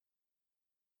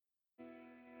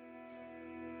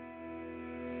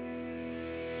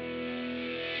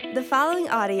The following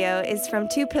audio is from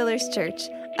Two Pillars Church,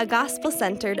 a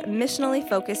gospel-centered, missionally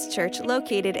focused church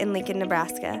located in Lincoln,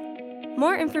 Nebraska.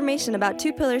 More information about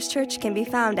Two Pillars Church can be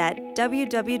found at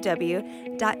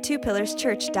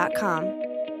www.twopillarschurch.com.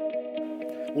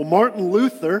 Well, Martin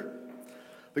Luther,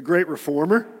 the great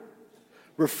reformer,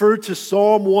 referred to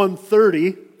Psalm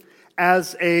 130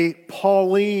 as a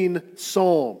Pauline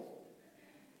psalm.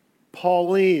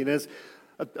 Pauline, as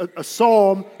a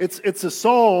psalm, it's a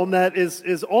psalm that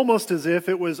is almost as if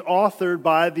it was authored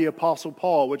by the Apostle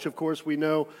Paul, which of course we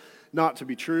know not to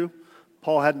be true.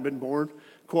 Paul hadn't been born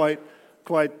quite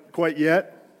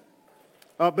yet.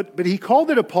 But he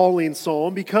called it a Pauline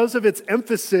psalm because of its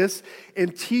emphasis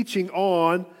in teaching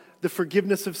on the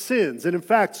forgiveness of sins. And in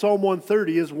fact, Psalm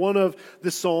 130 is one of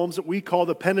the psalms that we call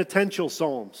the penitential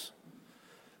psalms.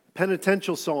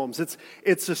 Penitential psalms. It's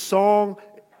a song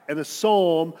and a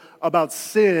psalm about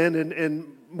sin, and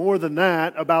more than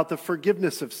that, about the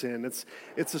forgiveness of sin.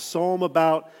 It's a psalm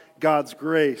about God's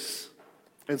grace.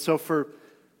 And so for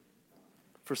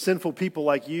sinful people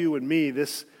like you and me,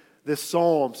 this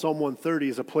psalm, Psalm 130,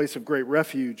 is a place of great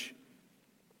refuge.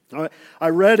 I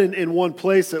read in one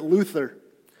place that Luther,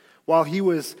 while he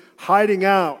was hiding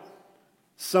out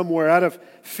somewhere out of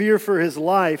fear for his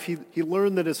life, he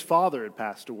learned that his father had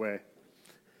passed away.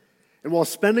 And while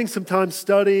spending some time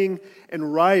studying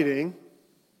and writing,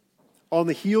 on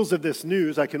the heels of this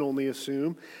news, I can only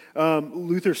assume,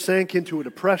 Luther sank into a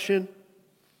depression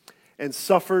and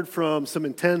suffered from some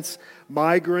intense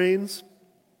migraines.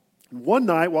 One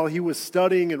night, while he was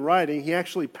studying and writing, he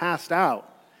actually passed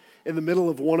out in the middle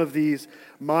of one of these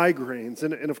migraines.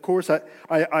 And of course,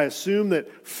 I assume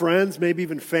that friends, maybe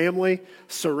even family,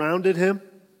 surrounded him.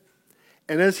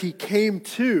 And as he came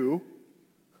to,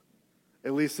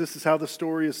 at least this is how the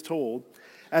story is told,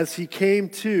 as he came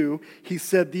to, he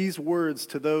said these words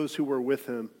to those who were with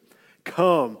him: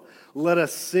 "Come, let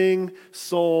us sing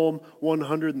Psalm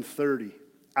 130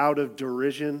 out of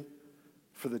derision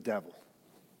for the devil."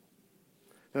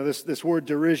 Now this word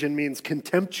derision means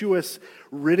contemptuous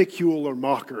ridicule or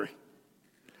mockery.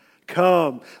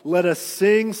 Come, let us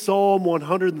sing Psalm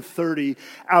 130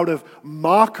 out of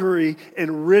mockery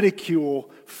and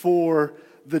ridicule for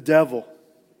the devil.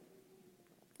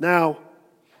 Now,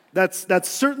 that's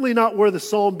certainly not where the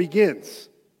psalm begins,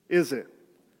 is it?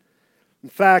 In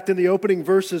fact, in the opening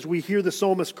verses, we hear the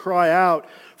psalmist cry out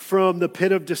from the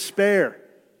pit of despair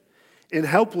in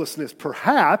helplessness.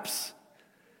 Perhaps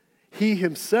he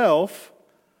himself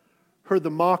heard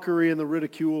the mockery and the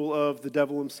ridicule of the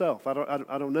devil himself. I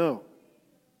don't know.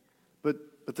 But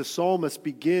the psalmist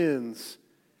begins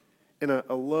in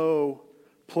a low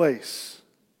place.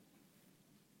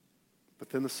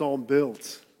 But then the psalm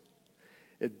builds.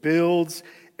 It builds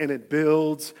and it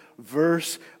builds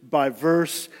verse by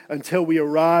verse until we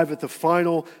arrive at the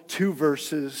final two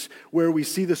verses where we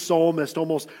see the psalmist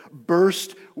almost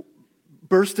burst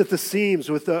at the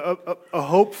seams with a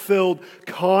hope-filled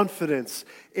confidence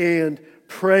and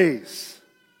praise.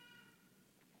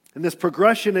 And this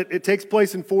progression, it takes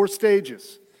place in four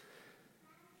stages.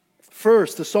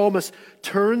 First, the psalmist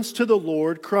turns to the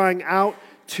Lord, crying out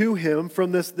to him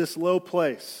from this low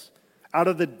place, out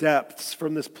of the depths,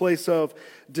 from this place of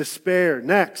despair.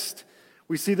 Next,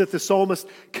 we see that the psalmist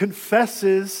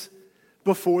confesses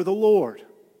before the Lord.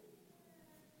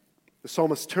 The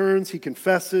psalmist turns, he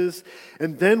confesses,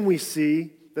 and then we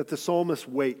see that the psalmist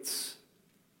waits.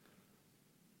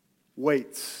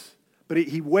 But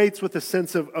he waits with a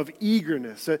sense of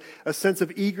eagerness, a sense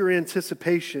of eager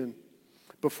anticipation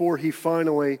before he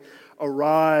finally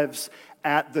arrives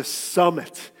at the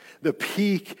summit, the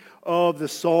peak of the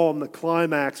psalm, the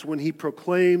climax, when he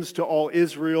proclaims to all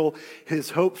Israel his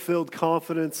hope-filled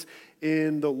confidence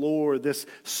in the Lord. This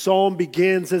psalm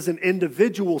begins as an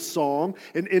individual song,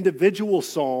 an individual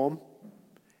psalm,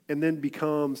 and then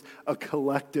becomes a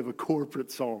collective, a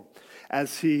corporate psalm,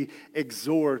 as he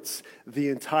exhorts the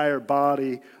entire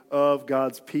body of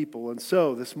God's people. And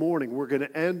so this morning we're going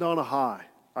to end on a high,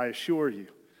 I assure you,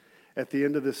 at the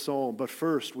end of this psalm. But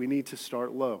first we need to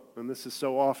start low, and this is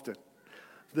so often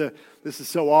the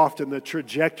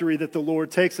trajectory that the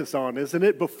Lord takes us on, isn't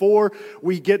it? Before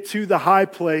we get to the high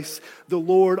place, the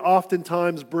Lord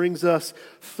oftentimes brings us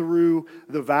through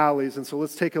the valleys. And so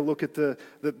let's take a look at the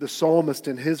psalmist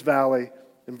in his valley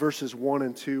in verses 1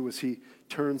 and 2 as he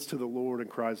turns to the Lord and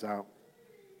cries out.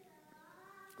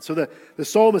 So the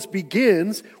psalmist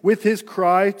begins with his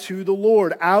cry to the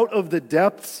Lord. Out of the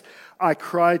depths I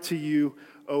cry to you,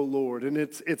 O Lord. And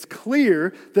it's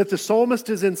clear that the psalmist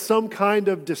is in some kind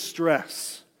of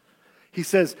distress. He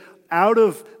says, out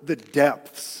of the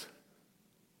depths.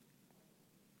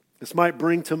 This might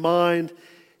bring to mind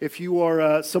If you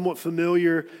are somewhat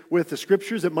familiar with the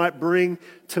scriptures, it might bring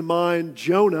to mind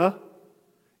Jonah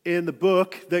in the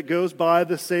book that goes by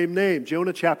the same name,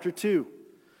 Jonah chapter 2.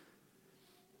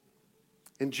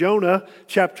 In Jonah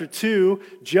chapter 2,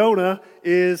 Jonah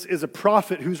is a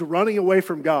prophet who's running away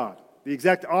from God. The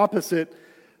exact opposite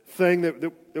thing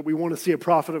that we want to see a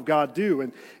prophet of God do.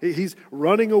 And he's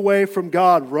running away from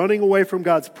God, running away from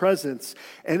God's presence.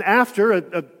 And after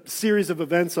a series of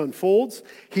events unfolds,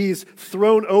 he's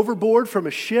thrown overboard from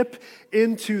a ship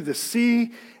into the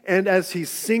sea. And as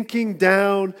he's sinking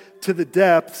down to the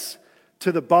depths,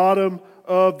 to the bottom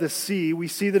of the sea, we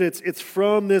see that it's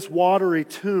from this watery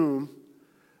tomb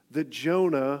that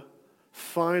Jonah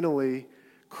finally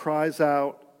cries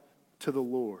out to the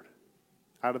Lord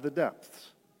out of the depths.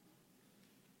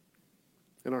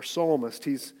 And our psalmist,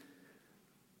 he's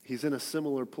in a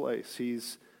similar place.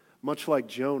 He's much like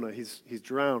Jonah, he's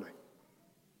drowning.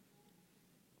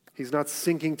 He's not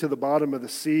sinking to the bottom of the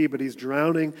sea, but he's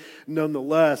drowning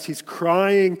nonetheless. He's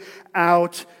crying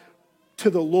out to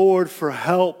the Lord for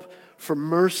help, for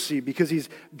mercy, because he's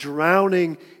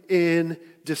drowning in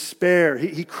despair.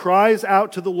 He cries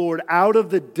out to the Lord out of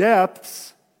the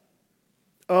depths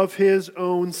of his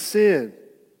own sin.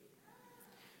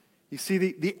 You see,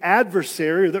 the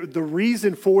adversary, or the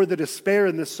reason for the despair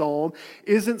in this psalm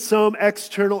isn't some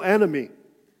external enemy.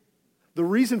 The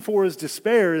reason for his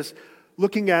despair is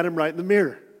looking at him right in the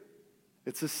mirror.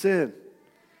 It's a sin,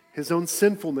 his own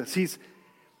sinfulness. He's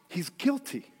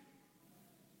guilty.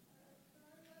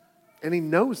 And he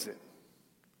knows it.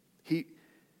 He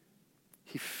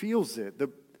feels it,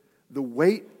 the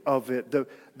weight of it,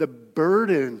 the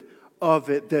burden of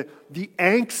it, the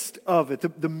angst of it,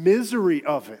 the misery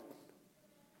of it.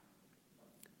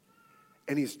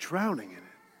 And he's drowning in it.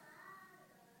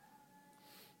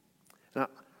 Now,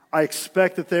 I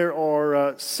expect that there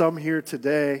are some here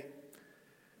today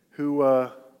who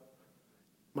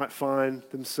might find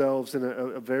themselves in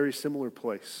a very similar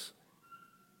place.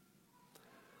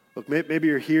 Look, maybe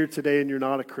you're here today and you're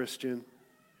not a Christian.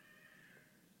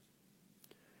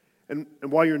 And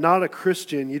while you're not a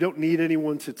Christian, you don't need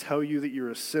anyone to tell you that you're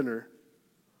a sinner,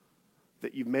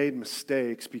 that you've made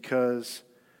mistakes, because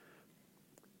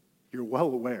you're well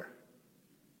aware.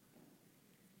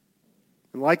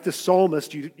 And like the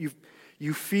psalmist,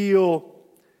 you feel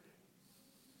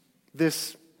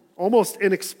this almost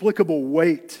inexplicable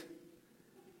weight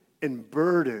and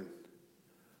burden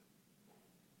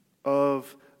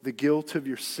of the guilt of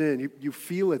your sin. You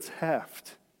feel its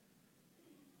heft.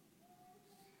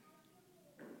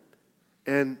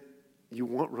 And you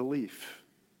want relief.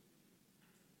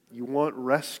 You want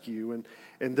rescue.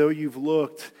 And though you've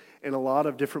looked in a lot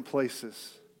of different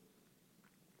places,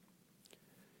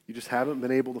 you just haven't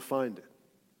been able to find it.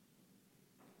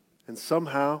 And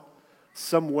somehow,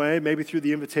 some way, maybe through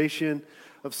the invitation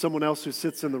of someone else who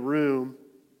sits in the room,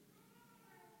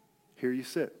 here you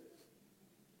sit,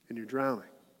 and you're drowning.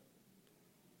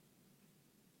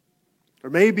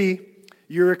 Or maybe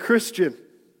you're a Christian,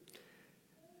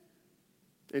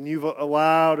 and you've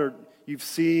allowed or you've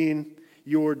seen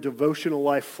your devotional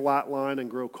life flatline and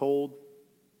grow cold.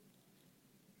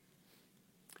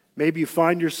 Maybe you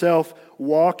find yourself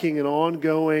walking in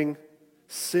ongoing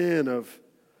sin of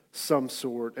some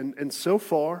sort. And so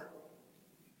far,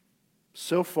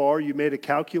 you made a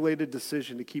calculated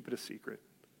decision to keep it a secret,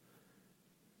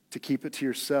 to keep it to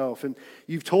yourself. And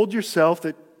you've told yourself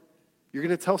that you're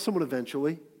going to tell someone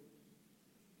eventually.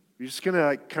 You're just going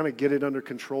to kind of get it under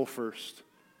control first.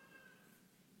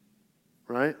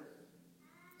 Right?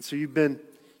 So you've been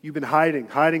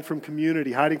hiding from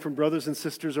community, hiding from brothers and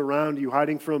sisters around you,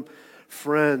 hiding from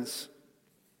friends.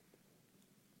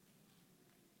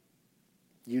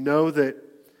 You know that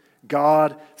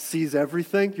God sees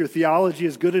everything. Your theology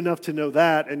is good enough to know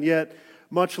that, and yet,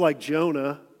 much like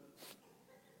Jonah,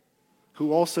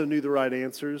 who also knew the right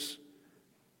answers,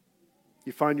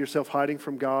 you find yourself hiding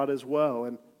from God as well.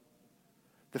 And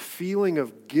the feeling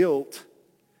of guilt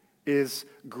is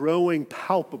growing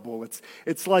palpable.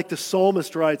 It's like the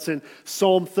psalmist writes in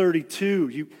Psalm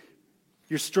 32,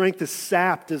 your strength is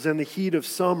sapped as in the heat of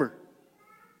summer.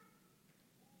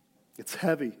 It's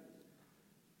heavy.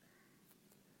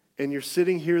 And you're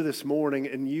sitting here this morning,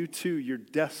 and you too, you're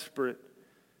desperate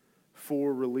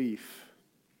for relief.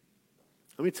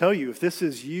 Let me tell you, if this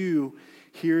is you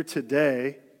here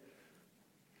today,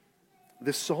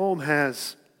 this psalm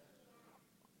has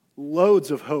loads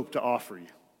of hope to offer you.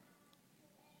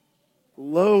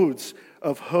 Loads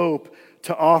of hope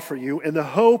to offer you. And the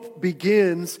hope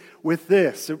begins with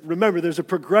this. Remember, there's a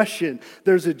progression,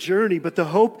 there's a journey, but the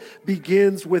hope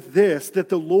begins with this, that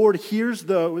the Lord hears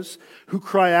those who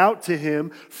cry out to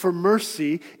him for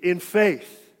mercy in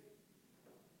faith.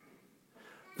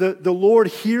 The Lord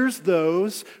hears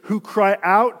those who cry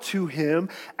out to him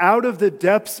out of the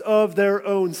depths of their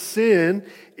own sin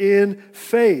in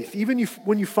faith. Even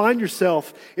when you find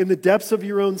yourself in the depths of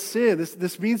your own sin,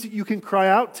 this means that you can cry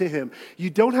out to him. You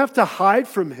don't have to hide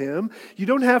from him. You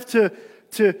don't have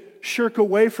to shirk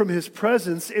away from his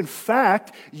presence. In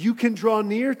fact, you can draw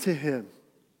near to him,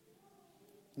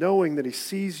 knowing that he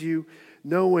sees you,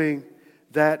 knowing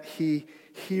that he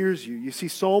hears you. You see,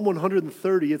 Psalm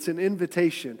 130, it's an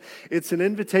invitation. It's an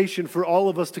invitation for all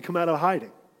of us to come out of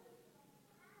hiding,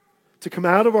 to come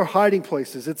out of our hiding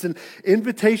places. It's an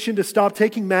invitation to stop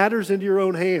taking matters into your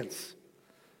own hands.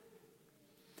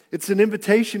 It's an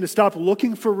invitation to stop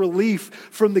looking for relief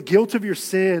from the guilt of your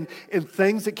sin and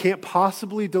things that can't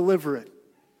possibly deliver it.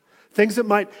 Things that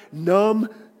might numb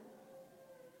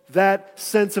that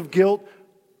sense of guilt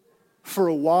for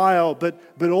a while, but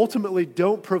ultimately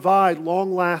don't provide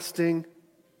long-lasting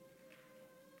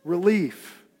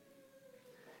relief.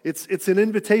 It's an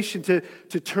invitation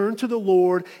to turn to the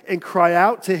Lord and cry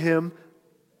out to him,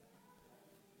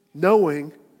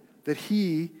 knowing that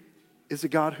he is a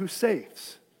God who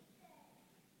saves,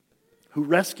 who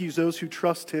rescues those who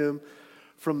trust him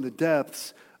from the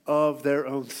depths of their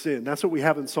own sin. That's what we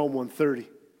have in Psalm 130.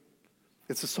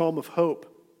 It's a psalm of hope.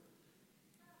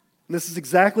 And this is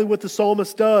exactly what the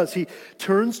psalmist does. He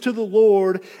turns to the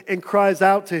Lord and cries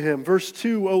out to him. Verse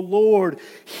 2, O Lord,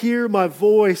 hear my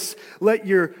voice. Let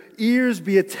your ears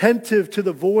be attentive to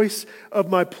the voice of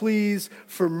my pleas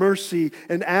for mercy.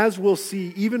 And as we'll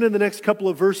see, even in the next couple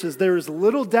of verses, there is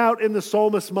little doubt in the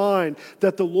psalmist's mind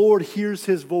that the Lord hears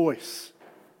his voice.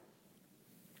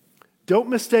 Don't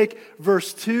mistake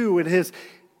verse 2 and his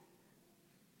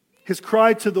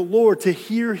cry to the Lord, to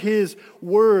hear his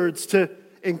words, to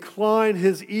incline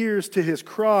his ears to his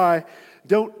cry.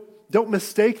 Don't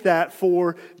mistake that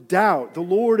for doubt. The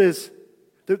Lord is,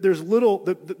 there's little,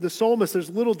 the psalmist, there's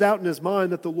little doubt in his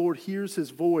mind that the Lord hears his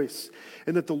voice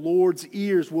and that the Lord's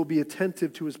ears will be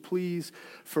attentive to his pleas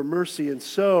for mercy. And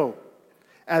so,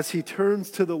 as he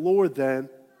turns to the Lord then,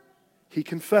 he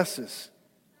confesses.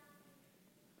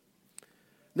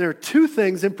 There are two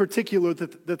things in particular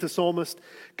that the psalmist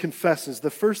confesses. The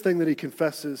first thing that he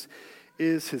confesses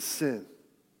is his sin.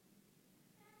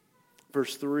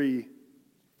 Verse 3,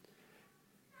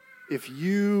 if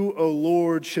you, O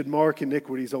Lord, should mark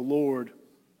iniquities, O Lord,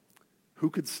 who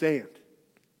could stand?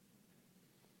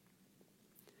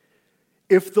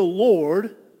 If the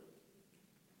Lord,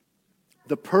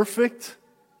 the perfect,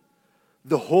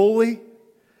 the holy,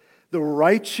 the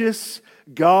righteous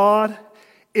God,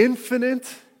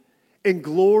 infinite in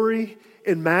glory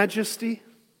and majesty,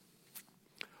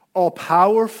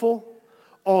 all-powerful,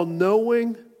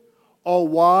 all-knowing,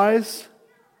 all-wise,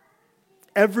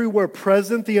 everywhere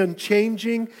present, the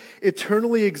unchanging,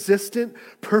 eternally existent,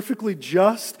 perfectly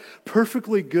just,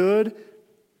 perfectly good,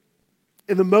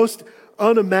 in the most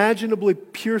unimaginably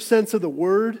pure sense of the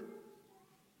word.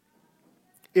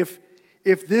 If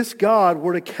this God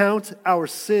were to count our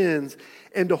sins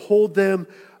and to hold them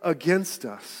against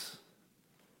us,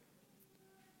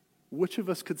 which of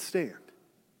us could stand?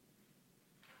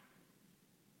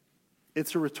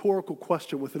 It's a rhetorical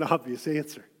question with an obvious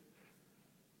answer.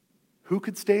 Who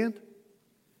could stand?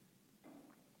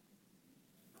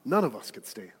 None of us could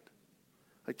stand.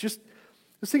 Just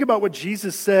think about what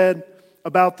Jesus said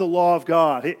about the law of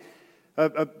God.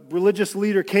 A religious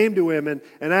leader came to him and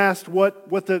asked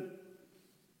what the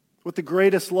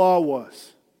greatest law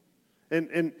was.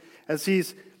 And as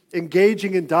he's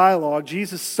engaging in dialogue,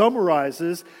 Jesus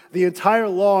summarizes the entire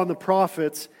law and the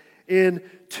prophets in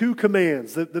two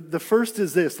commands. The first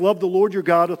is this: love the Lord your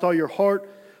God with all your heart,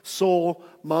 soul,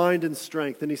 mind, and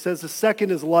strength. And he says the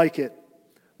second is like it: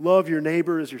 love your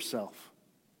neighbor as yourself.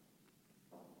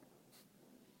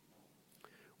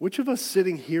 Which of us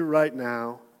sitting here right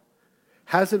now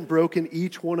hasn't broken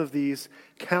each one of these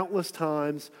countless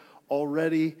times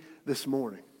already this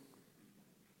morning?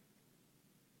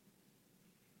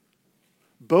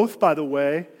 Both, by the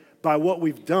way, by what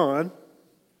we've done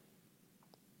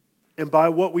and by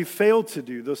what we've failed to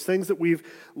do, those things that we've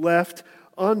left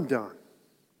undone.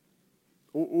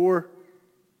 Or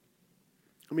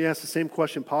let me ask the same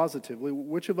question positively: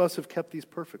 which of us have kept these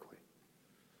perfectly?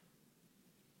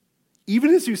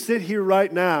 Even as you sit here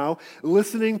right now,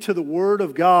 listening to the Word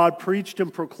of God preached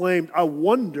and proclaimed, I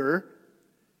wonder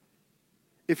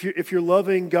if you're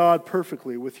loving God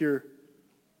perfectly with your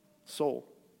soul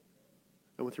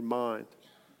and with your mind,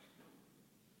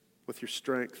 with your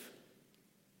strength.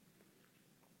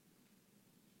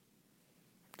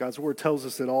 God's word tells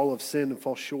us that all have sinned and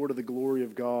fall short of the glory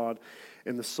of God.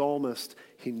 And the psalmist,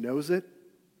 he knows it,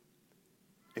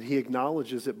 and he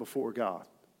acknowledges it before God.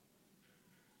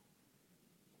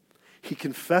 He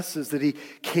confesses that he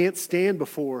can't stand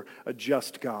before a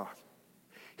just God.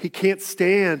 He can't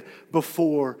stand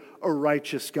before a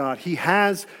righteous God. He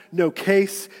has no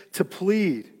case to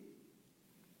plead.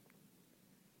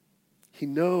 He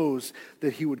knows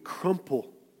that he would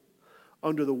crumple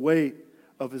under the weight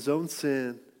of his own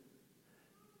sin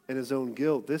and his own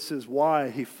guilt. This is why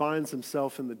he finds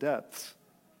himself in the depths.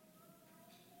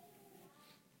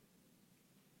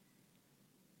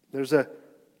 There's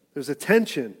a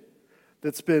tension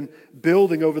that's been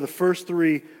building over the first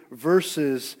 3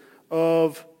 verses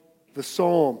of the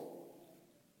psalm.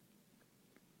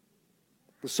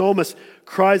 The psalmist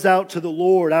cries out to the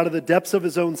Lord out of the depths of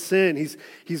his own sin.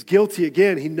 He's guilty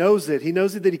again. He knows it. He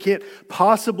knows that he can't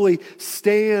possibly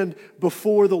stand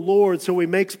before the Lord, so he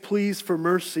makes pleas for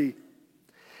mercy.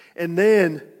 And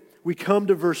then we come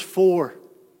to verse 4.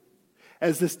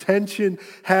 As this tension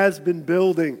has been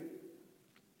building,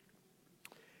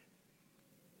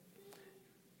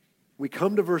 we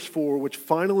come to verse 4, which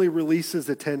finally releases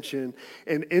the tension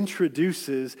and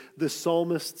introduces the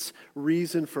psalmist's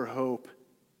reason for hope.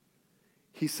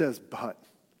 He says, but.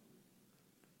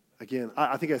 Again,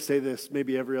 I think I say this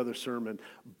maybe every other sermon,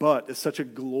 but is such a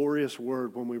glorious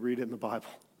word when we read it in the Bible.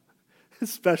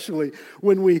 Especially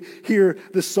when we hear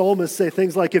the psalmist say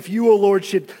things like, if you, O Lord,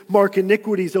 should mark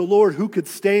iniquities, O Lord, who could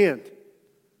stand?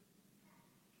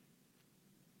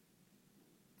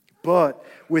 But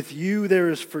with you there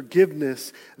is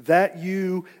forgiveness, that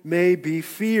you may be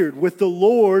feared. With the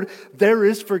Lord there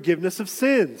is forgiveness of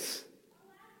sins.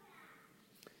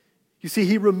 You see,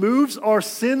 he removes our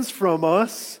sins from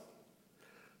us.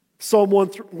 Psalm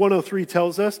 103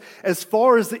 tells us, as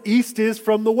far as the east is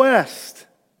from the west.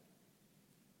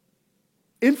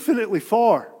 Infinitely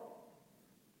far.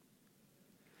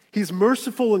 He's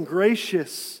merciful and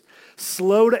gracious,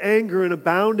 slow to anger and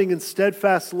abounding in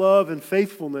steadfast love and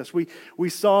faithfulness. We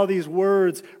saw these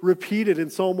words repeated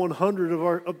in Psalm 100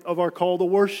 of our call to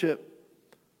worship.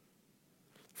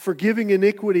 Forgiving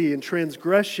iniquity and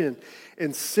transgression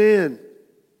and sin.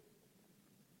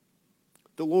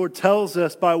 The Lord tells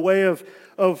us by way of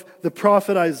the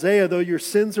prophet Isaiah, though your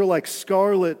sins are like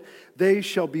scarlet, they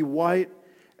shall be white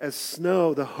as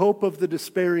snow. The hope of the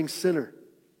despairing sinner,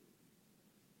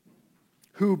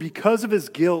 who because of his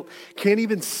guilt can't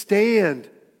even stand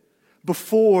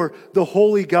before the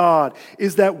holy God,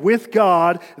 is that with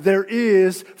God there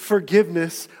is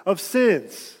forgiveness of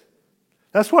sins.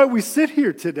 That's why we sit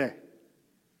here today.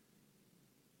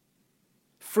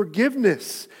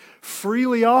 Forgiveness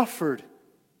freely offered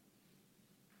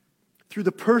through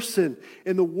the person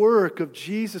and the work of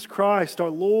Jesus Christ, our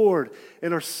Lord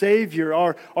and our Savior,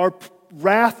 our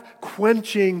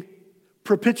wrath-quenching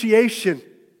propitiation.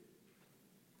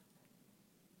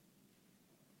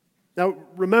 Now,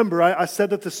 remember, I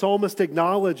said that the psalmist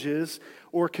acknowledges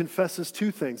or confesses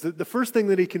 2 things. The first thing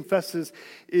that he confesses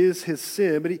is his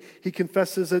sin, but he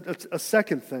confesses a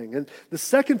second thing. And the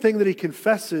second thing that he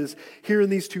confesses here in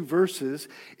these 2 verses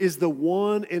is the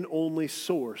one and only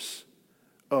source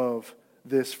of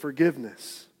this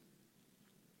forgiveness.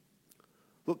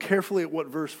 Look carefully at what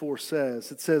verse 4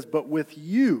 says. It says, but with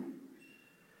you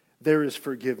there is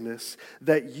forgiveness,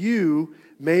 that you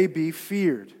may be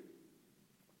feared.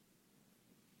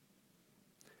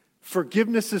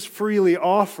 Forgiveness is freely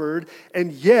offered,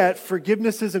 and yet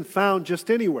forgiveness isn't found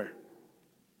just anywhere.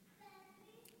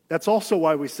 That's also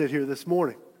why we sit here this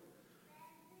morning.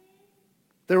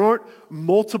 There aren't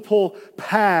multiple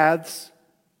paths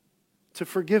to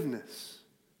forgiveness.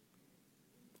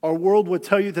 Our world would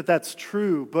tell you that that's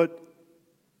true, but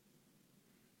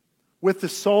with the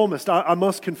psalmist, I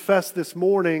must confess this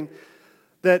morning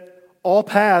that all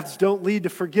paths don't lead to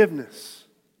forgiveness.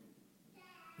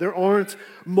 There aren't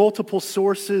multiple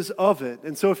sources of it.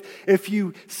 And so if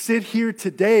you sit here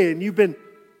today and you've been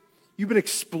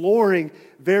exploring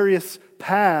various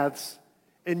paths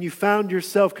and you found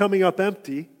yourself coming up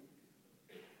empty,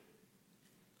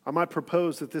 I might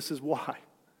propose that this is why.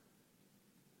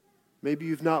 Maybe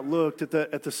you've not looked at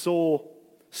the sole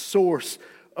source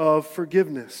of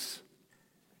forgiveness.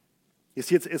 You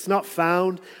see, it's not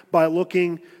found by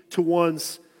looking to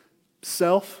one's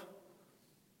self.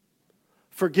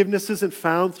 Forgiveness isn't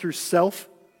found through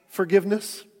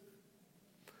self-forgiveness.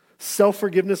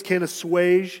 Self-forgiveness can't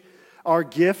assuage our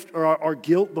gift or our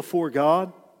guilt before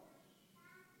God.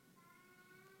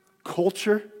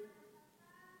 Culture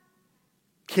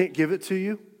can't give it to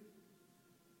you.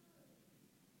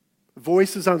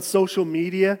 Voices on social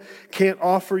media can't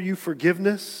offer you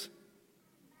forgiveness.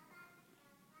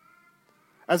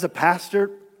 As a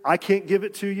pastor, I can't give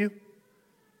it to you.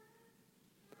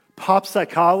 Pop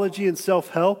psychology and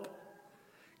self-help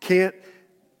can't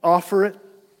offer it.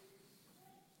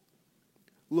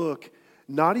 Look,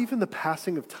 not even the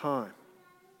passing of time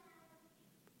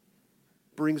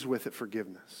brings with it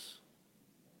forgiveness.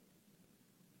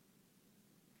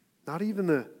 Not even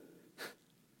the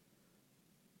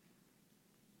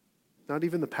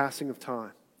passing of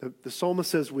time. The psalmist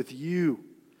says, with you,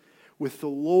 with the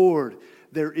Lord,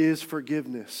 there is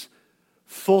forgiveness.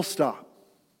 Full stop.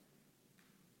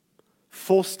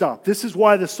 Full stop. This is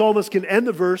why the psalmist can end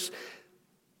the verse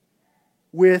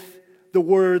with the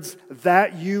words,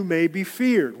 that you may be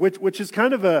feared, which is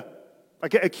kind of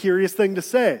a curious thing to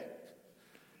say.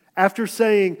 After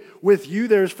saying, with you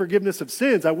there is forgiveness of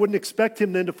sins, I wouldn't expect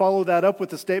him then to follow that up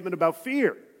with a statement about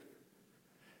fear.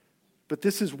 But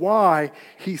this is why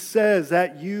he says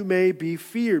that you may be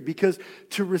feared, because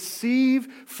to receive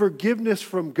forgiveness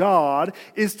from God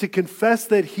is to confess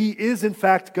that he is in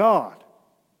fact God.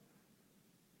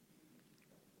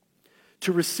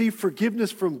 To receive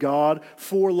forgiveness from God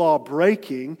for law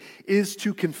breaking is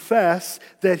to confess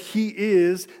that he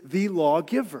is the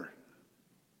lawgiver.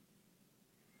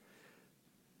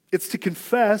 It's to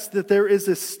confess that there is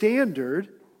a standard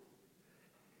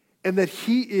and that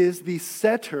he is the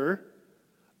setter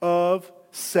of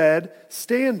said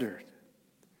standard.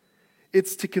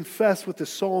 It's to confess with the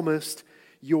psalmist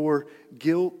your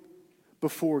guilt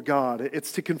before God.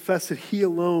 It's to confess that he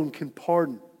alone can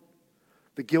pardon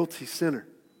the guilty sinner.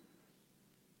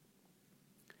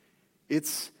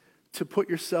 It's to put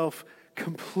yourself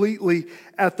completely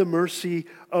at the mercy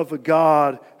of a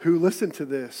God who, listen to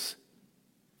this,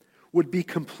 would be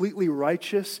completely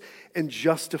righteous and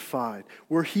justified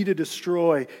were he to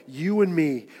destroy you and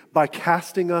me by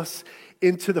casting us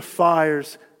into the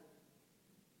fires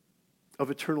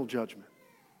of eternal judgment.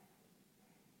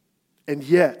 And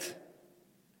yet,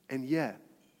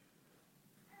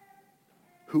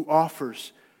 who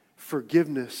offers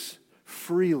forgiveness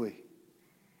freely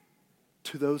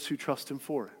to those who trust him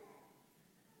for it.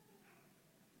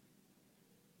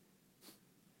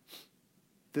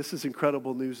 This is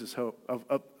incredible news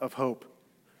of hope.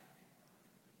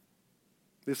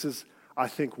 This is, I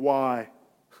think, why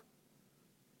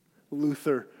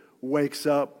Luther wakes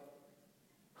up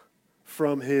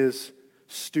from his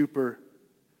stupor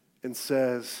and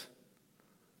says,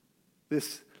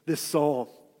 this psalm,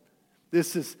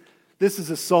 this is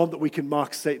a psalm that we can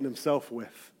mock Satan himself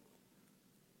with.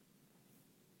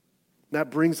 That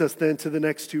brings us then to the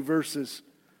next two verses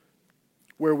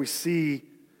where we see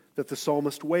that the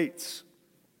psalmist waits.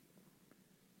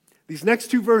 These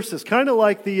next two verses, kind of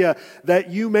like the that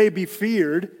you may be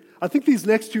feared, I think these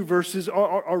next two verses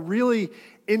are really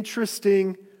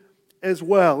interesting as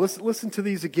well. Listen to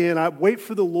these again. I wait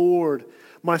for the Lord,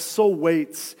 my soul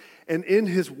waits, and in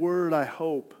his word I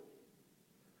hope.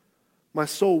 My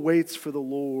soul waits for the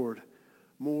Lord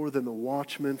more than the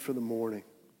watchman for the morning.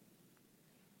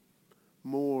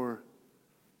 More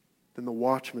than the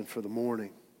watchman for the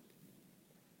morning.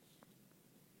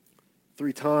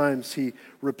 3 times he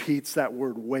repeats that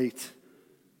word wait.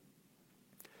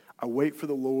 I wait for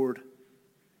the Lord.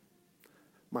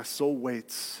 My soul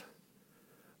waits.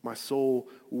 My soul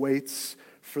waits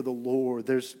for the Lord.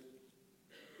 There's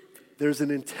an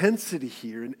intensity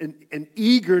here, an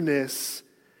eagerness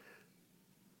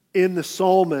in the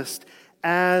psalmist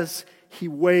as he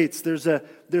waits. There's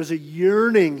a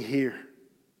yearning here.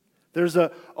 There's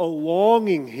a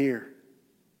longing here.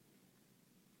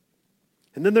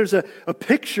 And then there's a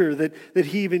picture that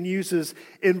he even uses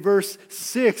in verse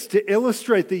 6 to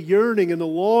illustrate the yearning and the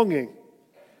longing.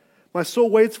 My soul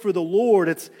waits for the Lord.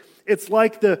 It's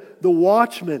like the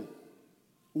watchman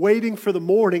waiting for the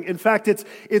morning. In fact,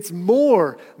 it's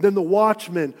more than the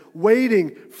watchman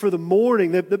waiting for the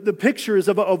morning. The picture is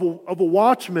of a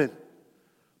watchman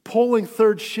pulling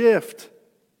third shift,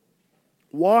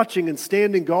 watching and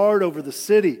standing guard over the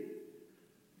city.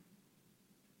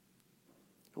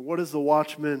 And what is the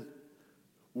watchman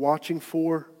watching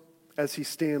for as he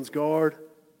stands guard?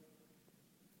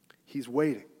 He's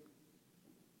waiting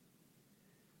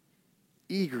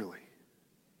eagerly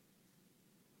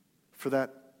for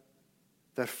that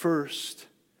first,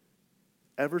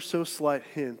 ever so slight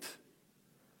hint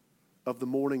of the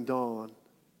morning dawn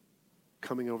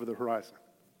coming over the horizon.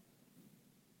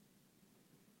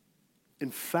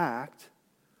 In fact,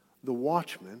 the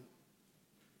watchman,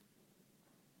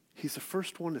 he's the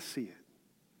first one to see it.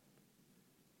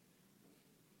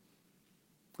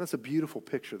 That's a beautiful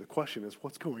picture. The question is,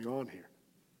 what's going on here?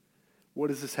 What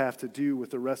does this have to do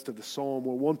with the rest of the psalm?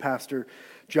 Well, one pastor,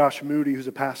 Josh Moody, who's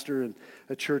a pastor in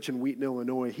a church in Wheaton,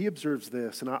 Illinois, he observes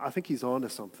this, and I think he's on to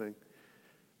something.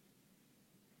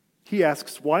 He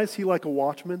asks, why is he like a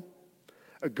watchman,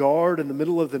 a guard in the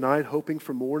middle of the night hoping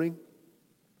for morning?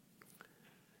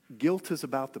 Guilt is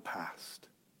about the past.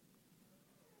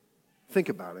 Think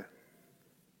about it.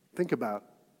 Think about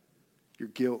your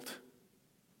guilt.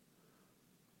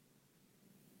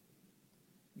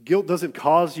 Guilt doesn't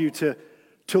cause you to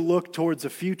look towards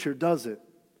the future, does it?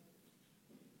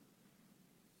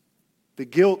 The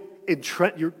guilt,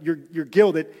 your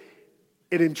guilt, it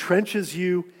entrenches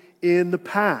you in the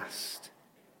past.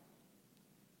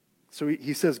 So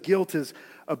he says guilt is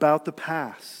about the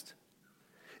past.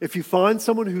 If you find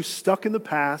someone who's stuck in the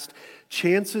past,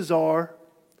 chances are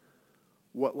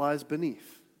what lies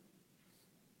beneath?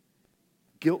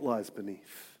 Guilt lies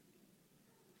beneath.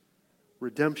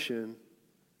 Redemption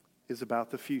is about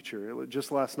the future.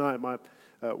 Just last night, my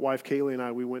wife Kaylee and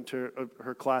I, we went to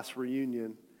her class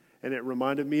reunion, and it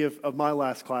reminded me of my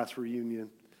last class reunion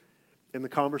and the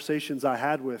conversations I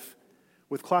had with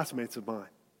classmates of mine,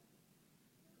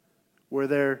 where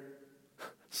their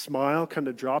smile kind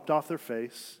of dropped off their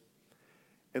face,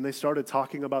 and they started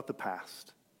talking about the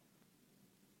past.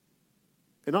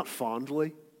 And not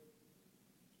fondly,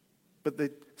 but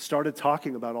they started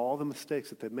talking about all the mistakes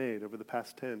that they've made over the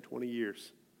past 10, 20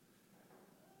 years.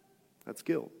 That's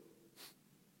guilt.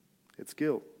 It's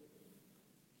guilt.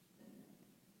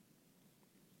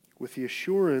 With the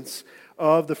assurance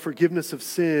of the forgiveness of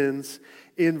sins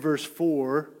in verse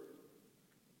 4,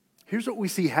 here's what we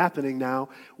see happening now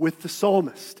with the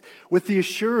psalmist. With the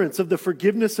assurance of the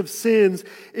forgiveness of sins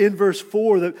in verse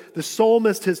 4, the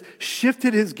psalmist has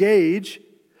shifted his gaze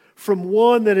from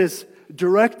one that is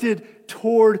directed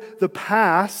toward the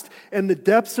past and the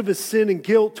depths of his sin and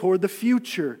guilt toward the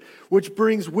future, which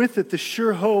brings with it the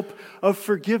sure hope of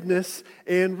forgiveness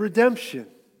and redemption.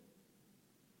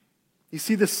 You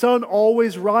see, the sun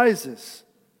always rises.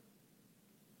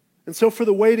 And so for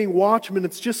the waiting watchman,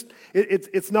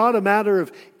 it's not a matter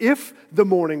of if the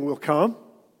morning will come,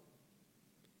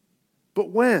 but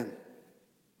when.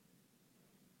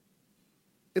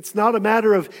 It's not a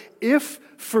matter of if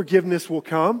forgiveness will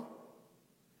come.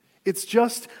 It's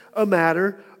just a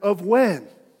matter of when.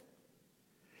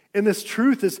 And this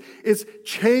truth is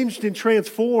changed and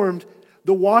transformed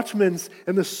the watchman's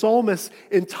and the psalmist's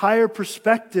entire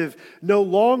perspective. No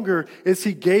longer is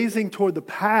he gazing toward the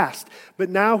past, but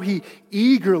now he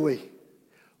eagerly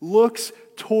looks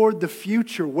toward the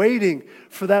future, waiting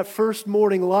for that first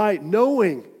morning light,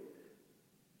 knowing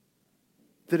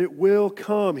that it will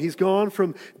come. He's gone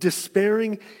from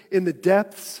despairing in the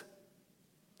depths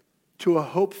to a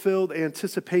hope-filled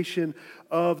anticipation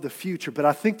of the future. But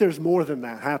I think there's more than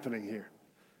that happening here.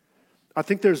 I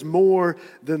think there's more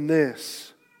than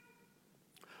this.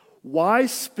 Why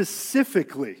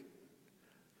specifically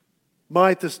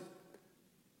might the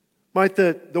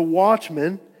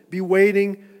watchman be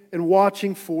waiting and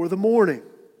watching for the morning?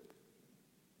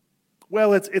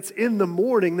 Well, it's in the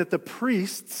morning that the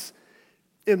priests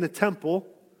in the temple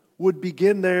would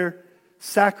begin their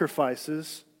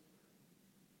sacrifices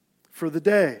for the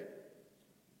day.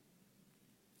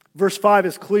 Verse 5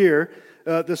 is clear.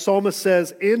 The psalmist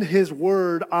says, "In his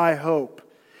word I hope."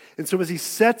 And so as he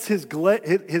sets his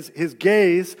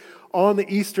gaze on the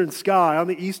eastern sky, on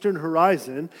the eastern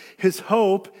horizon, his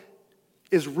hope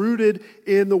is rooted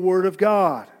in the word of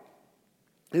God.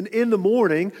 And in the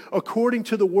morning, according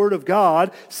to the word of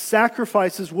God,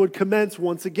 sacrifices would commence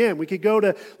once again. We could go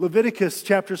to Leviticus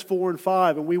chapters 4 and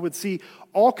 5, and we would see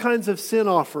all kinds of sin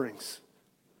offerings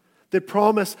that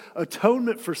promise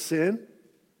atonement for sin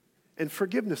and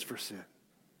forgiveness for sin.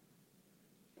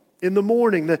 In the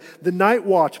morning, the night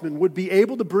watchman would be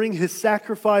able to bring his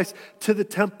sacrifice to the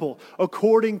temple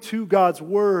according to God's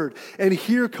word and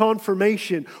hear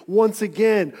confirmation once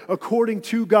again according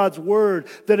to God's word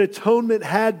that atonement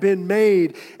had been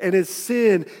made and his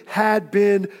sin had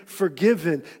been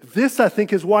forgiven. This, I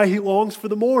think, is why he longs for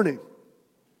the morning.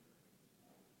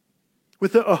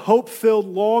 With a hope-filled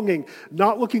longing,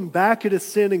 not looking back at his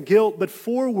sin and guilt, but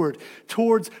forward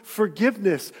towards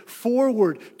forgiveness,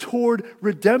 forward toward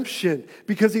redemption,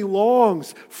 because he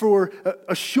longs for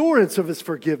assurance of his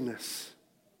forgiveness.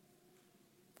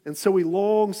 And so he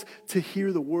longs to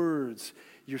hear the words,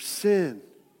 "Your sin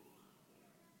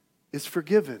is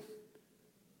forgiven."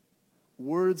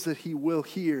 Words that he will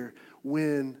hear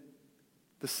when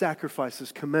the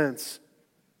sacrifices commence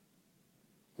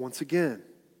once again.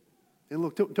 And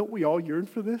look, don't we all yearn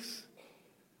for this?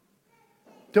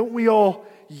 Don't we all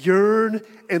yearn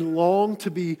and long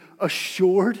to be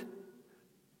assured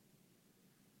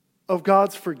of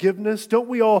God's forgiveness? Don't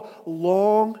we all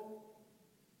long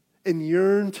and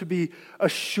yearn to be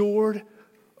assured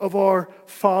of our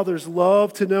Father's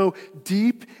love, to know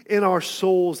deep in our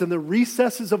souls, in the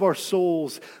recesses of our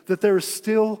souls, that there is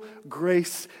still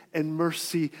grace and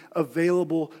mercy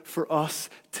available for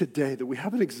us today, that we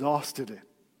haven't exhausted it,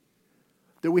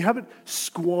 that we haven't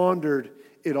squandered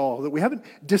it all, that we haven't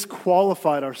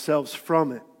disqualified ourselves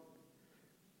from it.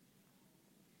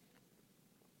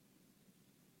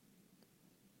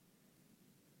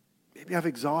 Maybe I've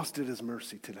exhausted His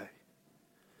mercy today.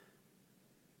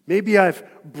 Maybe I've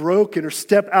broken or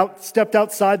stepped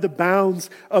outside the bounds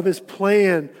of His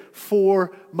plan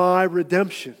for my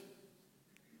redemption.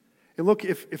 And look,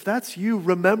 if that's you,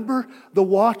 remember the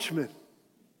watchman.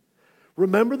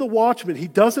 Remember the watchman. He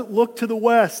doesn't look to the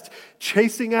west,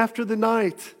 chasing after the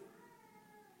night,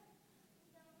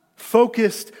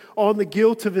 focused on the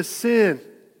guilt of his sin.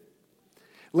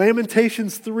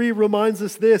 Lamentations 3 reminds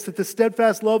us this, that the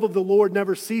steadfast love of the Lord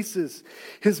never ceases.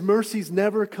 His mercies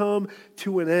never come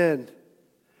to an end,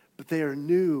 but they are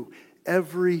new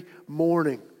every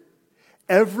morning.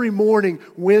 Every morning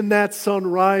when that sun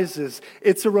rises,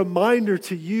 it's a reminder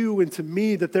to you and to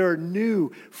me that there are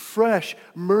new, fresh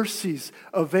mercies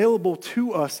available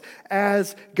to us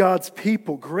as God's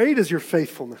people. Great is your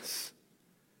faithfulness.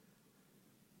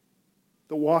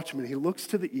 The watchman, he looks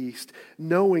to the east,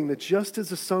 knowing that just as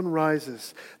the sun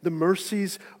rises, the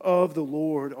mercies of the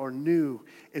Lord are new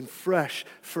and fresh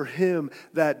for him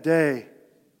that day.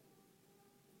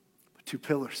 But two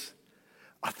pillars.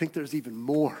 I think there's even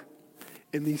more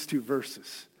in these two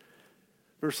verses.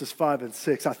 Verses 5 and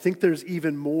 6. I think there's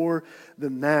even more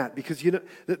than that. Because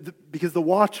because the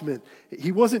watchman,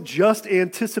 he wasn't just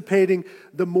anticipating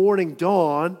the morning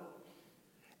dawn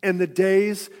and the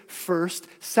day's first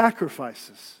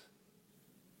sacrifices.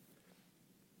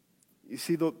 You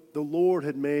see, the Lord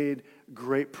had made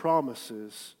great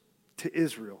promises to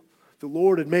Israel. The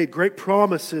Lord had made great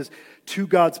promises to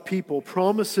God's people,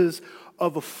 promises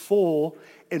of a full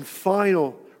and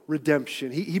final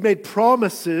redemption. He made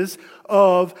promises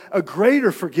of a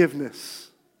greater forgiveness.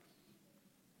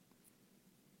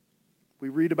 We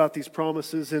read about these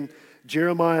promises in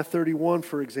Jeremiah 31,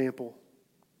 for example.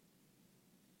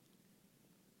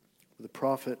 The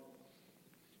prophet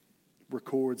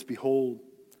records, "Behold,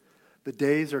 the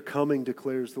days are coming,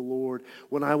 declares the Lord,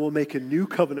 when I will make a new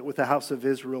covenant with the house of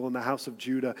Israel and the house of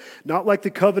Judah, not like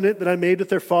the covenant that I made with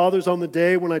their fathers on the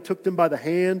day when I took them by the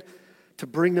hand to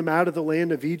bring them out of the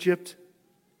land of Egypt,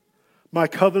 my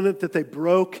covenant that they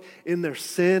broke in their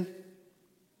sin.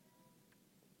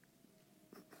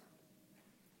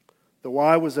 Though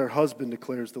I was their husband,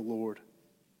 declares the Lord.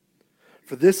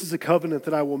 For this is a covenant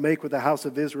that I will make with the house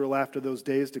of Israel after those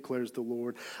days, declares the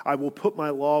Lord. I will put my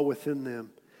law within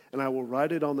them, and I will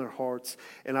write it on their hearts,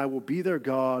 and I will be their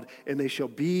God, and they shall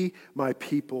be my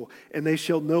people, and they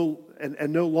shall know,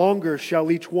 and no longer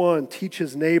shall each one teach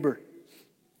his neighbor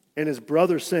and his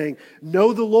brother, saying,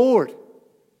 Know the Lord,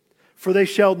 for they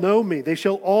shall know me. They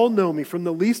shall all know me, from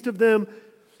the least of them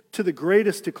to the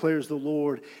greatest, declares the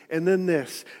Lord. And then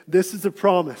this is a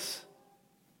promise.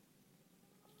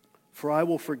 For I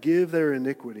will forgive their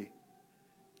iniquity,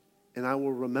 and I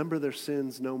will remember their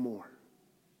sins no more."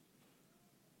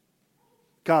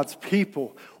 God's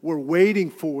people were waiting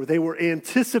for, they were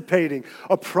anticipating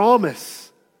a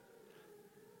promise,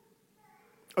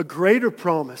 a greater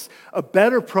promise, a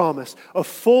better promise, a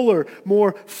fuller,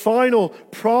 more final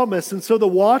promise. And so the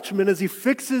watchman, as he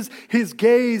fixes his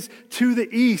gaze to the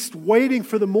east, waiting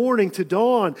for the morning to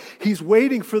dawn, he's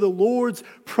waiting for the Lord's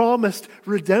promised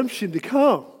redemption to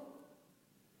come.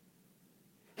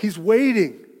 He's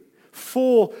waiting,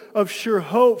 full of sure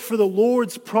hope, for the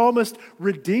Lord's promised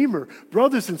Redeemer.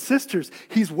 Brothers and sisters,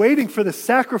 he's waiting for the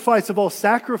sacrifice of all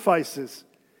sacrifices.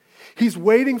 He's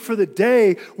waiting for the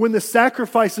day when the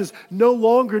sacrifices no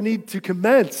longer need to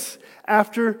commence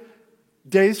after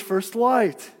day's first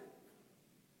light.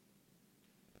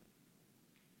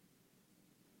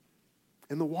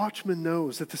 And the watchman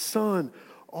knows that the sun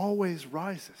always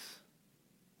rises.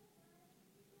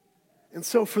 And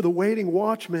so for the waiting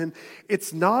watchman,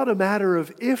 it's not a matter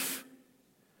of if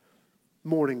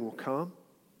morning will come.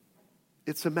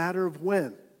 It's a matter of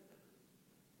when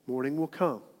morning will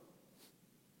come.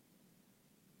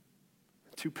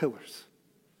 Two pillars.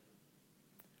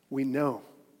 We know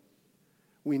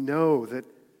that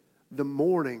the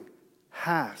morning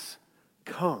has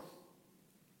come.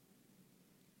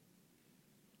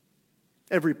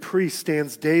 Every priest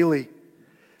stands daily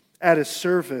at his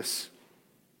service.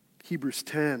 Hebrews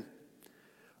 10.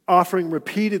 offering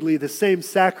repeatedly the same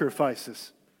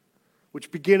sacrifices,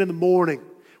 which begin in the morning,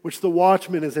 which the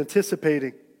watchman is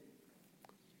anticipating.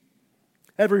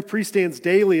 Every priest stands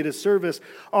daily at his service,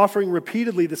 offering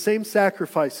repeatedly the same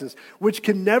sacrifices, which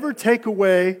can never take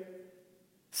away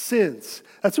sins.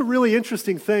 That's a really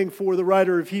interesting thing for the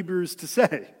writer of Hebrews to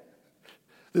say,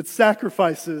 that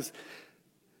sacrifices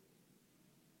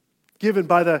given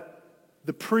by the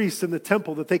priests in the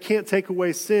temple, that they can't take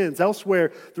away sins.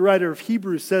 Elsewhere, the writer of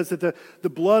Hebrews says that the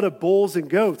blood of bulls and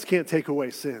goats can't take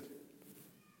away sin.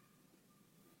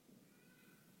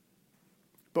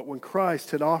 But when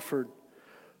Christ had offered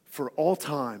for all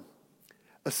time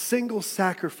a single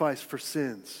sacrifice for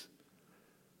sins,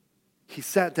 he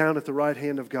sat down at the right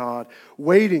hand of God,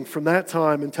 waiting from that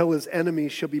time until his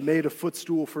enemies shall be made a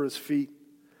footstool for his feet.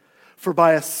 For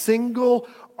by a single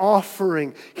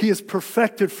offering, he has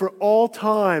perfected for all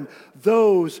time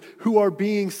those who are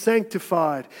being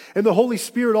sanctified. And the Holy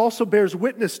Spirit also bears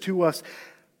witness to us.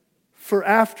 For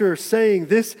after saying,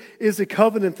 this is a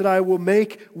covenant that I will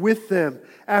make with them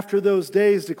after those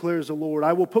days, declares the Lord.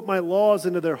 I will put my laws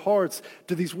into their hearts.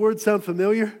 Do these words sound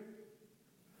familiar?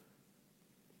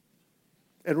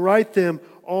 And write them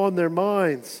on their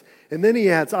minds. And then he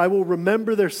adds, I will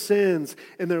remember their sins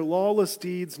and their lawless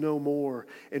deeds no more.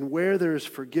 And where there is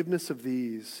forgiveness of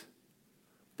these,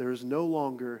 there is no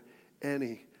longer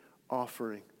any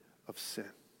offering of sin.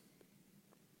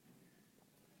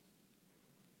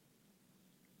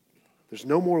 There's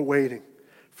no more waiting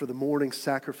for the morning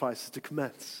sacrifices to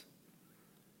commence.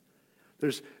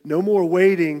 There's no more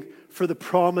waiting for the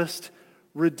promised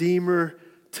Redeemer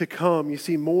to come. You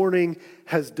see, morning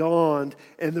has dawned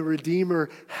and the Redeemer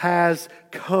has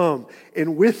come.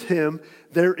 And with him,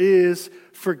 there is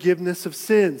forgiveness of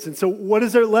sins. And so what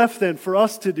is there left then for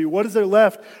us to do? What is there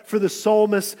left for the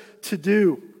psalmist to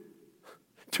do?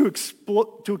 To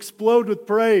explode with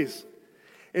praise.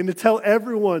 And to tell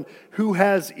everyone who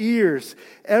has ears,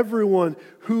 everyone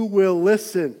who will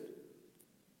listen.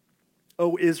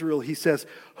 O Israel, he says,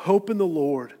 hope in the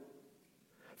Lord.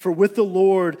 For with the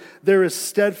Lord there is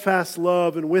steadfast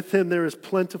love, and with him there is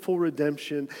plentiful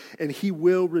redemption, and he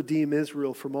will redeem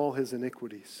Israel from all his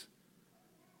iniquities.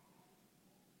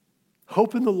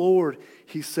 Hope in the Lord,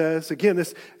 he says. Again,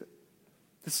 this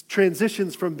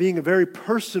transitions from being a very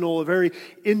personal, a very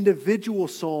individual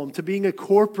psalm to being a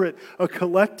corporate, a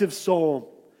collective psalm.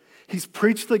 He's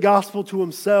preached the gospel to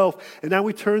himself, and now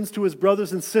he turns to his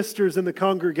brothers and sisters in the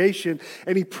congregation,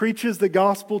 and he preaches the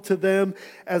gospel to them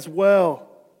as well.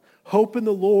 Hope in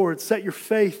the Lord. Set your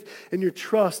faith and your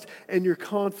trust and your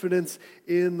confidence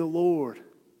in the Lord.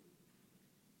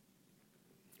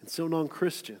 And so,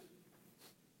 non-Christian,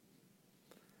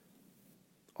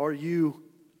 are you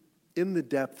in the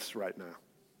depths right now?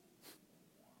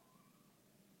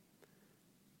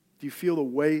 Do you feel the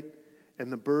weight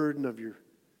and the burden of your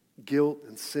guilt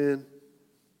and sin?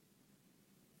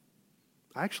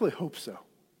 I actually hope so.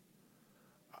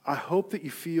 I hope that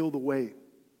you feel the weight.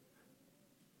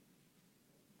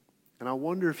 And I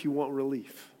wonder if you want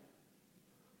relief.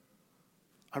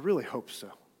 I really hope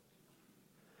so.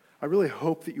 I really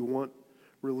hope that you want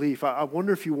relief. I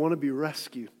wonder if you want to be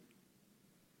rescued.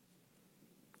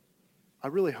 I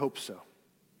really hope so.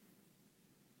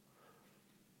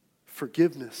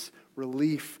 Forgiveness,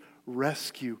 relief,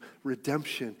 rescue,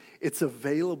 redemption. It's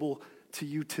available to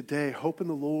you today. Hope in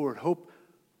the Lord.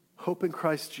 Hope in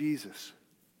Christ Jesus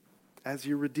as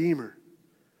your Redeemer.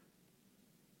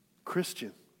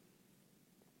 Christian,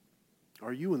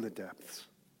 are you in the depths?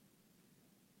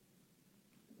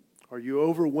 Are you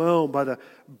overwhelmed by the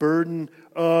burden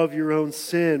of your own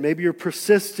sin? Maybe you're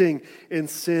persisting in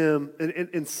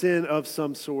sin of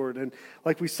some sort. And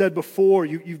like we said before,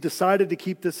 you've decided to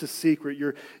keep this a secret.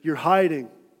 You're hiding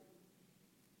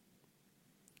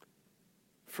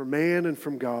from man and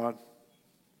from God.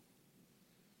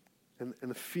 And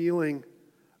the feeling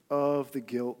of the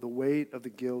guilt, the weight of the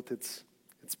guilt, it's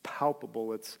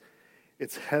palpable,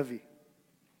 it's heavy.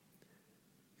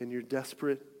 And you're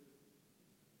desperate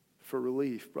for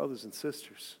relief. Brothers and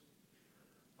sisters,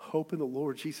 hope in the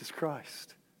Lord Jesus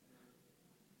Christ.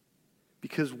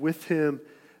 Because with him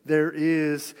there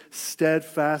is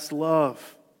steadfast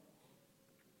love.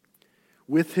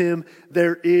 With him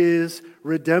there is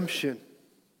redemption.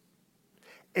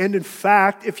 And in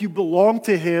fact, if you belong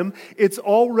to him, it's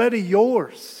already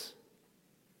yours.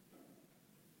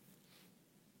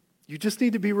 You just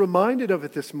need to be reminded of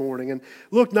it this morning. And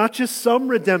look, not just some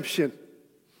redemption.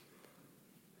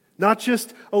 Not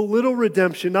just a little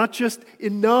redemption, not just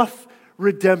enough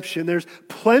redemption. There's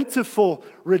plentiful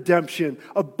redemption,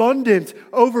 abundant,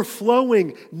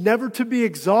 overflowing, never to be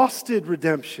exhausted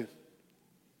redemption.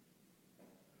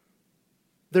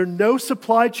 There are no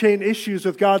supply chain issues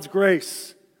with God's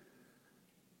grace.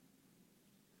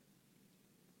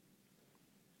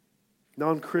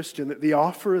 Non-Christian, the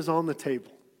offer is on the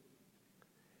table.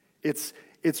 It's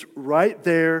right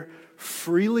there,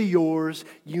 freely yours.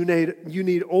 You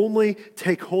need only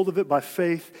take hold of it by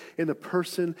faith in the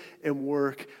person and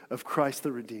work of Christ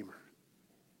the Redeemer.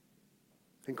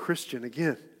 And Christian,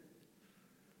 again,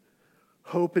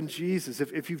 hope in Jesus.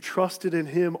 If you've trusted in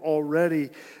Him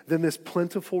already, then this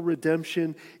plentiful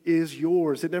redemption is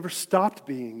yours. It never stopped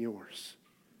being yours.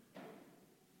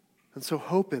 And so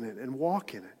hope in it and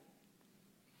walk in it.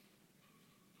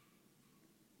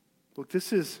 Look,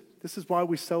 this is why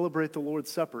we celebrate the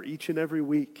Lord's Supper each and every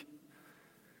week.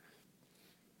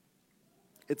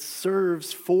 It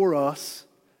serves for us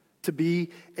to be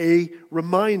a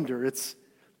reminder. It's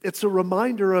a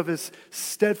reminder of His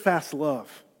steadfast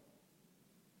love.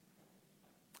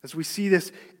 As we see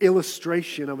this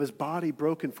illustration of His body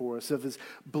broken for us, of His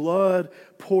blood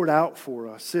poured out for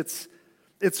us, it's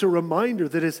a reminder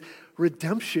that His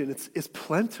redemption is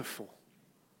plentiful.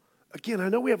 Again, I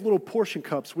know we have little portion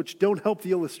cups which don't help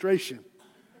the illustration.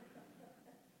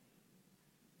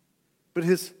 But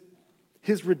His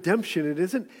redemption, it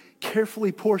isn't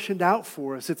carefully portioned out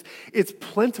for us. It's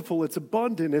plentiful, it's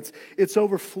abundant, it's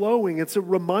overflowing. It's a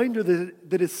reminder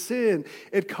that His sin,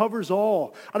 it covers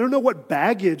all. I don't know what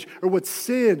baggage or what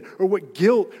sin or what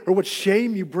guilt or what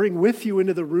shame you bring with you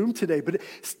into the room today, but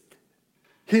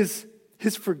His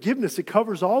forgiveness, it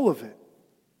covers all of it.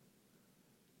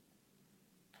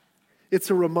 It's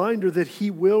a reminder that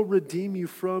He will redeem you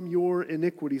from your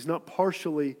iniquities, not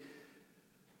partially,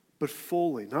 but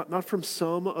fully. Not from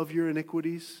some of your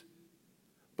iniquities,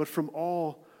 but from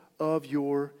all of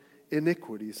your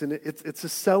iniquities. And it's a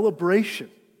celebration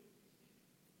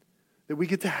that we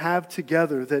get to have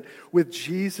together, that with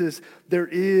Jesus there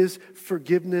is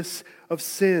forgiveness of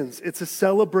sins. It's a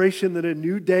celebration that a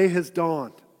new day has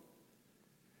dawned,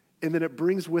 and that it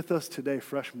brings with us today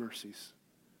fresh mercies.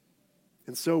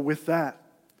 And so with that,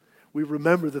 we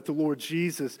remember that the Lord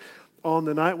Jesus, on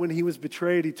the night when He was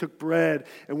betrayed, He took bread,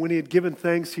 and when He had given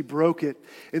thanks, He broke it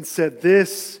and said,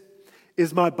 "This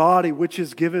is my body, which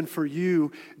is given for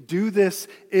you. Do this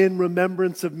in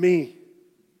remembrance of me."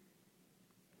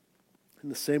 In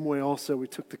the same way also, we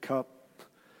took the cup,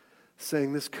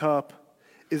 saying, "This cup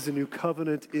is a new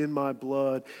covenant in my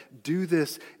blood. Do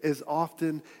this as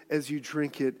often as you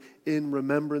drink it in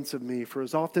remembrance of me. For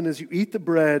as often as you eat the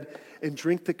bread and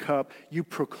drink the cup, you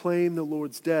proclaim the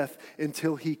Lord's death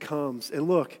until He comes." And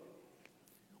look,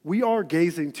 we are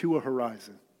gazing to a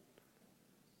horizon.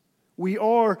 We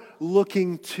are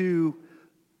looking to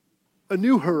a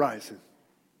new horizon.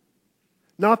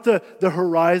 Not the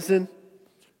horizon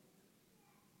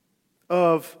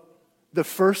of the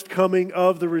first coming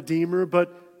of the Redeemer,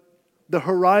 but the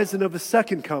horizon of His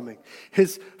second coming,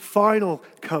 His final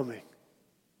coming.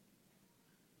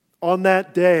 On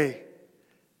that day,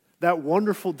 that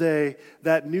wonderful day,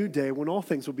 that new day when all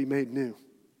things will be made new.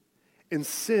 And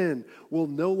sin will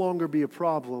no longer be a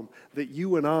problem that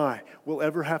you and I will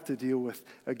ever have to deal with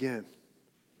again.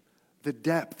 The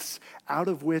depths out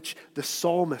of which the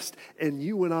psalmist and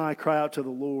you and I cry out to the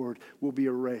Lord will be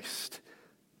erased,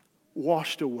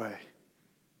 washed away.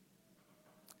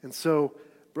 And so,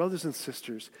 brothers and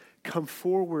sisters, come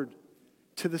forward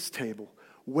to this table,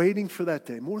 waiting for that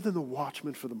day, more than the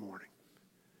watchman for the morning.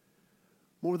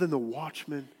 More than the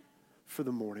watchman for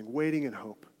the morning, waiting in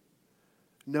hope,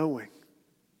 knowing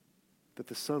that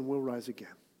the sun will rise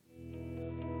again.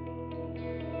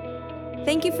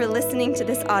 Thank you for listening to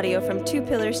this audio from Two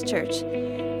Pillars Church.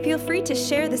 Feel free to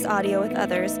share this audio with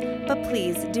others, but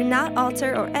please do not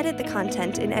alter or edit the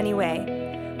content in any way.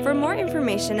 For more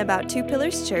information about Two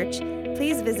Pillars Church,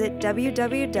 please visit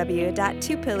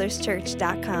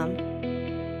www.twopillarschurch.com.